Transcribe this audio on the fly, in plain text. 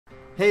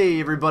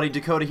Hey everybody,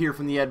 Dakota here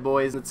from the Ed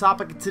Boys, and the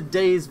topic of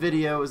today's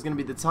video is going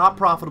to be the top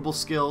profitable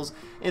skills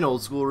in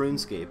old school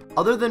RuneScape.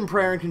 Other than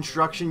prayer and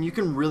construction, you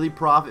can really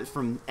profit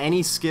from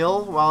any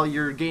skill while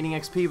you're gaining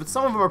XP, but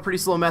some of them are pretty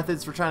slow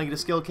methods for trying to get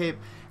a skill cape,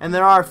 and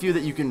there are a few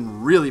that you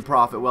can really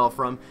profit well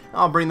from.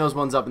 I'll bring those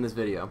ones up in this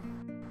video.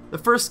 The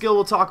first skill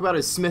we'll talk about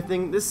is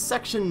smithing. This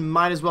section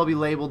might as well be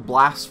labeled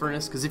Blast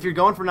Furnace, because if you're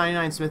going for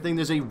 99 smithing,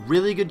 there's a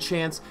really good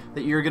chance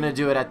that you're going to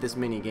do it at this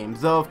minigame,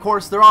 though of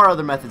course there are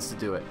other methods to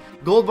do it.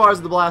 Gold bars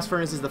of the Blast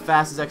Furnace is the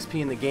fastest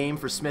XP in the game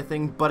for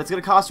smithing, but it's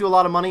going to cost you a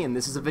lot of money, and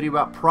this is a video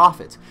about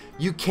profit.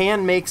 You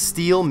can make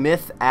steel,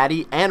 myth,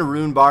 addy, and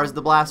rune bars of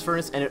the Blast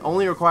Furnace, and it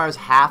only requires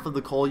half of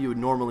the coal you would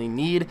normally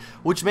need,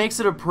 which makes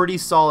it a pretty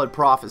solid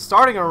profit,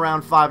 starting at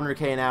around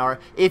 500k an hour,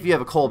 if you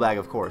have a coal bag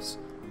of course.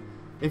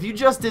 If you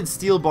just did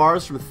steel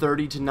bars from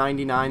 30 to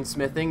 99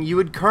 smithing, you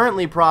would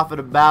currently profit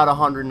about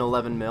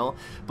 111 mil,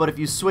 but if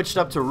you switched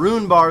up to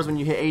rune bars when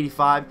you hit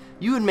 85,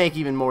 you would make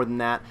even more than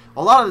that.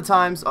 A lot of the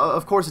times,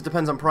 of course it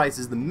depends on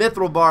prices, the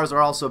mithril bars are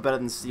also better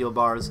than steel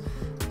bars,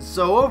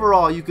 so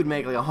overall you could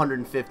make like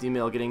 150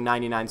 mil getting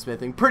 99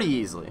 smithing pretty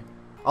easily.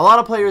 A lot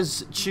of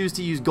players choose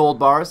to use gold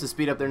bars to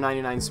speed up their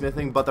 99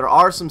 smithing, but there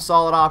are some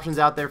solid options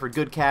out there for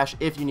good cash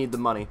if you need the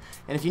money.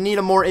 And if you need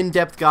a more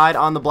in-depth guide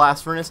on the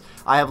Blast Furnace,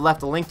 I have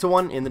left a link to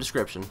one in the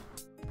description.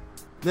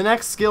 The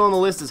next skill on the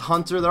list is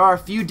Hunter. There are a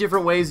few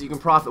different ways you can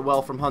profit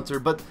well from Hunter,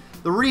 but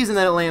the reason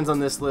that it lands on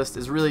this list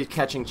is really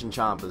catching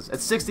Chinchampas. At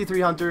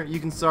 63 Hunter, you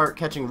can start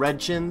catching red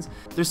chins.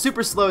 They're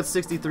super slow at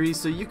 63,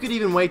 so you could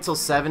even wait till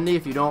 70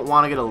 if you don't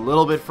want to get a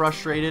little bit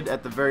frustrated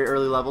at the very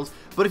early levels.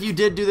 But if you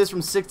did do this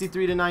from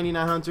 63 to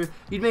 99 Hunter,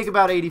 you'd make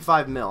about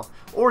 85 mil.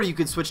 Or you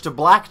could switch to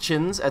black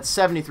chins at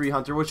 73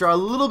 Hunter, which are a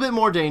little bit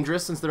more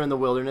dangerous since they're in the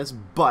wilderness,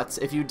 but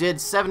if you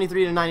did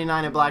 73 to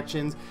 99 at black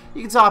chins,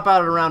 you can top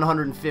out at around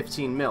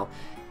 115 mil.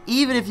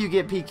 Even if you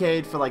get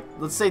PK'd for like,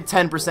 let's say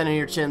 10% of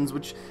your chins,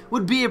 which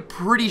would be a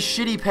pretty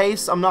shitty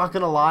pace, I'm not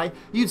gonna lie,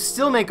 you'd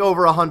still make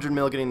over 100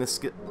 mil getting this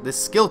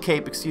skill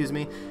cape, excuse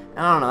me,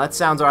 and I don't know, that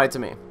sounds alright to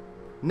me.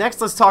 Next,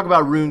 let's talk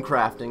about rune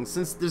crafting.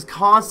 Since there's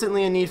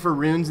constantly a need for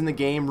runes in the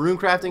game, rune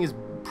crafting is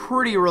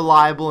pretty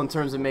reliable in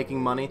terms of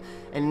making money,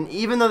 and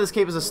even though this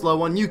cape is a slow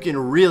one, you can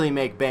really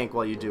make bank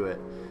while you do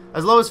it.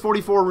 As low as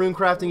 44 rune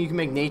crafting, you can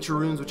make nature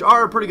runes, which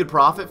are a pretty good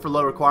profit for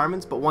low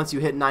requirements, but once you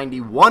hit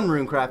 91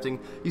 rune crafting,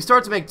 you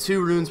start to make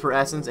 2 runes per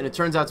essence, and it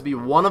turns out to be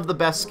one of the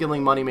best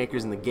skilling money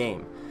makers in the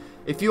game.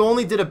 If you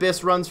only did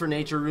abyss runs for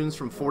nature runes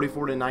from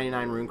 44 to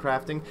 99 rune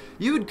crafting,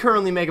 you would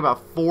currently make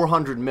about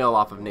 400 mil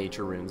off of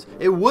nature runes.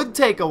 It would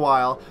take a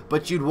while,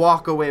 but you'd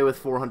walk away with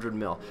 400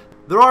 mil.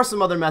 There are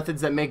some other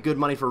methods that make good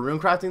money for rune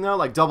crafting though,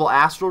 like double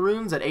astral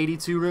runes at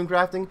 82 rune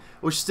crafting,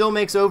 which still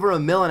makes over a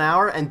mil an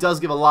hour and does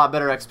give a lot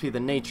better XP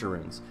than nature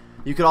runes.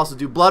 You could also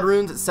do blood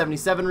runes at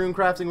 77 rune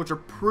crafting, which are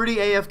pretty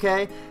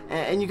AFK,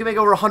 and you can make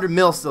over 100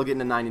 mil still getting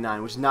to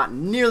 99, which is not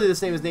nearly the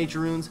same as nature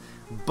runes,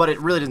 but it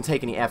really doesn't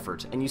take any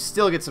effort, and you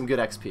still get some good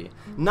XP.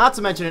 Not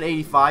to mention at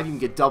 85, you can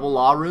get double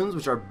law runes,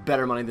 which are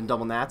better money than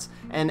double nats,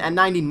 and at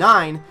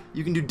 99,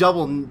 you can do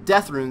double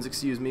death runes,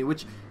 excuse me,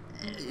 which,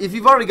 if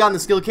you've already gotten the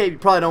skill cape, you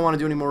probably don't want to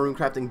do any more rune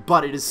crafting,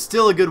 but it is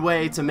still a good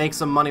way to make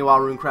some money while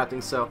rune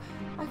crafting, so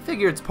I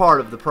figure it's part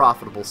of the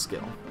profitable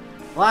skill.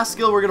 Last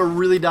skill we're going to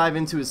really dive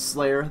into is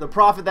Slayer. The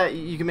profit that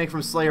you can make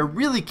from Slayer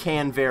really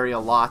can vary a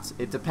lot.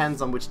 It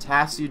depends on which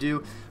tasks you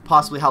do,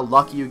 possibly how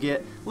lucky you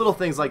get, little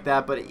things like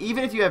that, but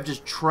even if you have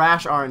just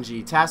trash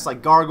RNG, tasks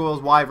like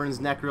Gargoyles, Wyverns,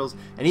 Necrils,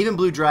 and even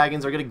Blue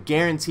Dragons are going to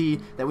guarantee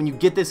that when you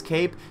get this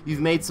cape, you've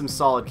made some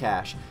solid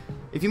cash.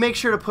 If you make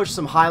sure to push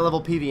some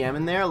high-level PVM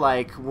in there,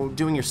 like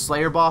doing your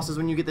Slayer bosses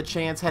when you get the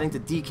chance, heading to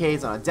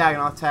DKs on a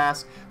Dagonoth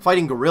task,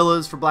 fighting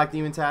Gorillas for Black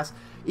Demon tasks,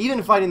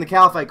 even fighting the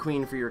Caliphite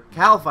Queen for your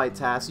Caliphite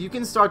task, you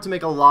can start to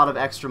make a lot of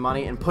extra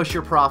money and push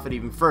your profit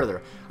even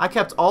further. I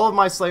kept all of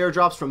my Slayer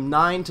drops from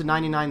 9 to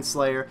 99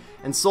 Slayer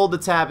and sold the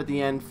tab at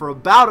the end for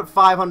about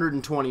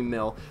 520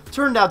 mil.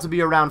 Turned out to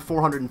be around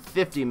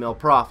 450 mil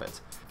profit.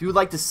 If you would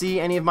like to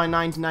see any of my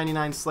 9 to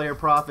 99 Slayer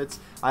profits,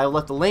 I have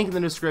left a link in the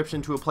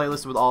description to a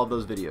playlist with all of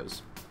those videos.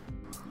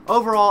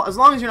 Overall, as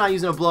long as you're not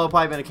using a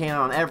blowpipe and a cannon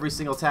on every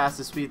single task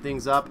to speed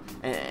things up,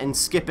 and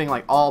skipping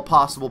like all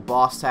possible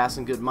boss tasks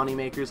and good money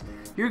makers,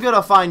 you're going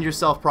to find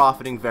yourself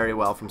profiting very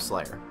well from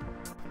Slayer.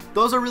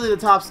 Those are really the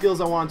top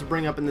skills I wanted to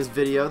bring up in this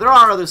video. There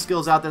are other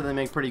skills out there that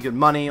make pretty good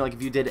money, like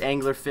if you did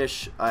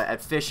anglerfish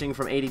at fishing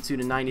from 82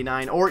 to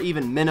 99, or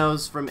even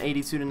minnows from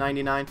 82 to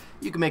 99,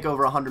 you can make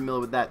over 100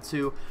 mil with that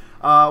too.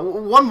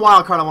 One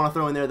wild card I want to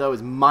throw in there though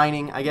is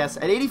mining, I guess.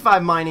 At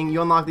 85 mining,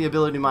 you unlock the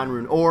ability to mine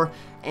rune ore,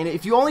 and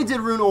if you only did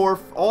rune ore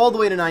all the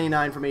way to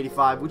 99 from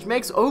 85, which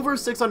makes over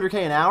 600k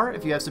an hour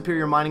if you have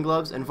superior mining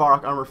gloves and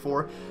Varrock armor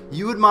 4,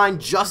 you would mine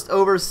just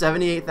over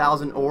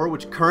 78,000 ore,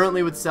 which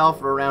currently would sell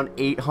for around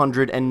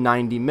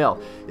 890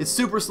 mil. It's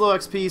super slow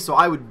XP, so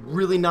I would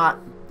really not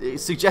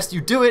suggest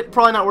you do it.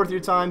 Probably not worth your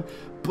time,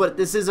 but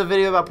this is a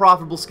video about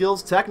profitable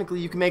skills.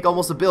 Technically, you can make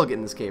almost a bill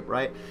getting this cape,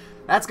 right?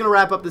 That's going to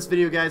wrap up this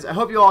video, guys. I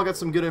hope you all got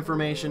some good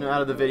information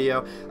out of the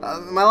video.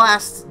 My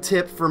last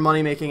tip for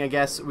money making, I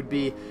guess, would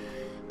be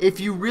If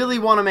you really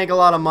want to make a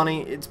lot of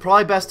money, it's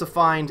probably best to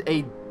find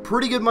a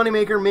pretty good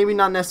moneymaker, maybe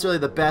not necessarily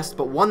the best,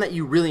 but one that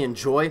you really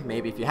enjoy.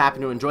 Maybe if you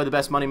happen to enjoy the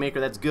best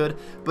moneymaker, that's good,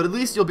 but at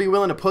least you'll be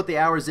willing to put the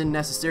hours in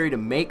necessary to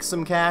make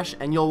some cash,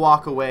 and you'll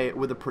walk away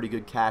with a pretty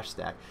good cash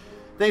stack.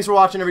 Thanks for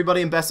watching,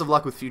 everybody, and best of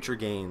luck with future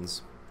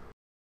gains.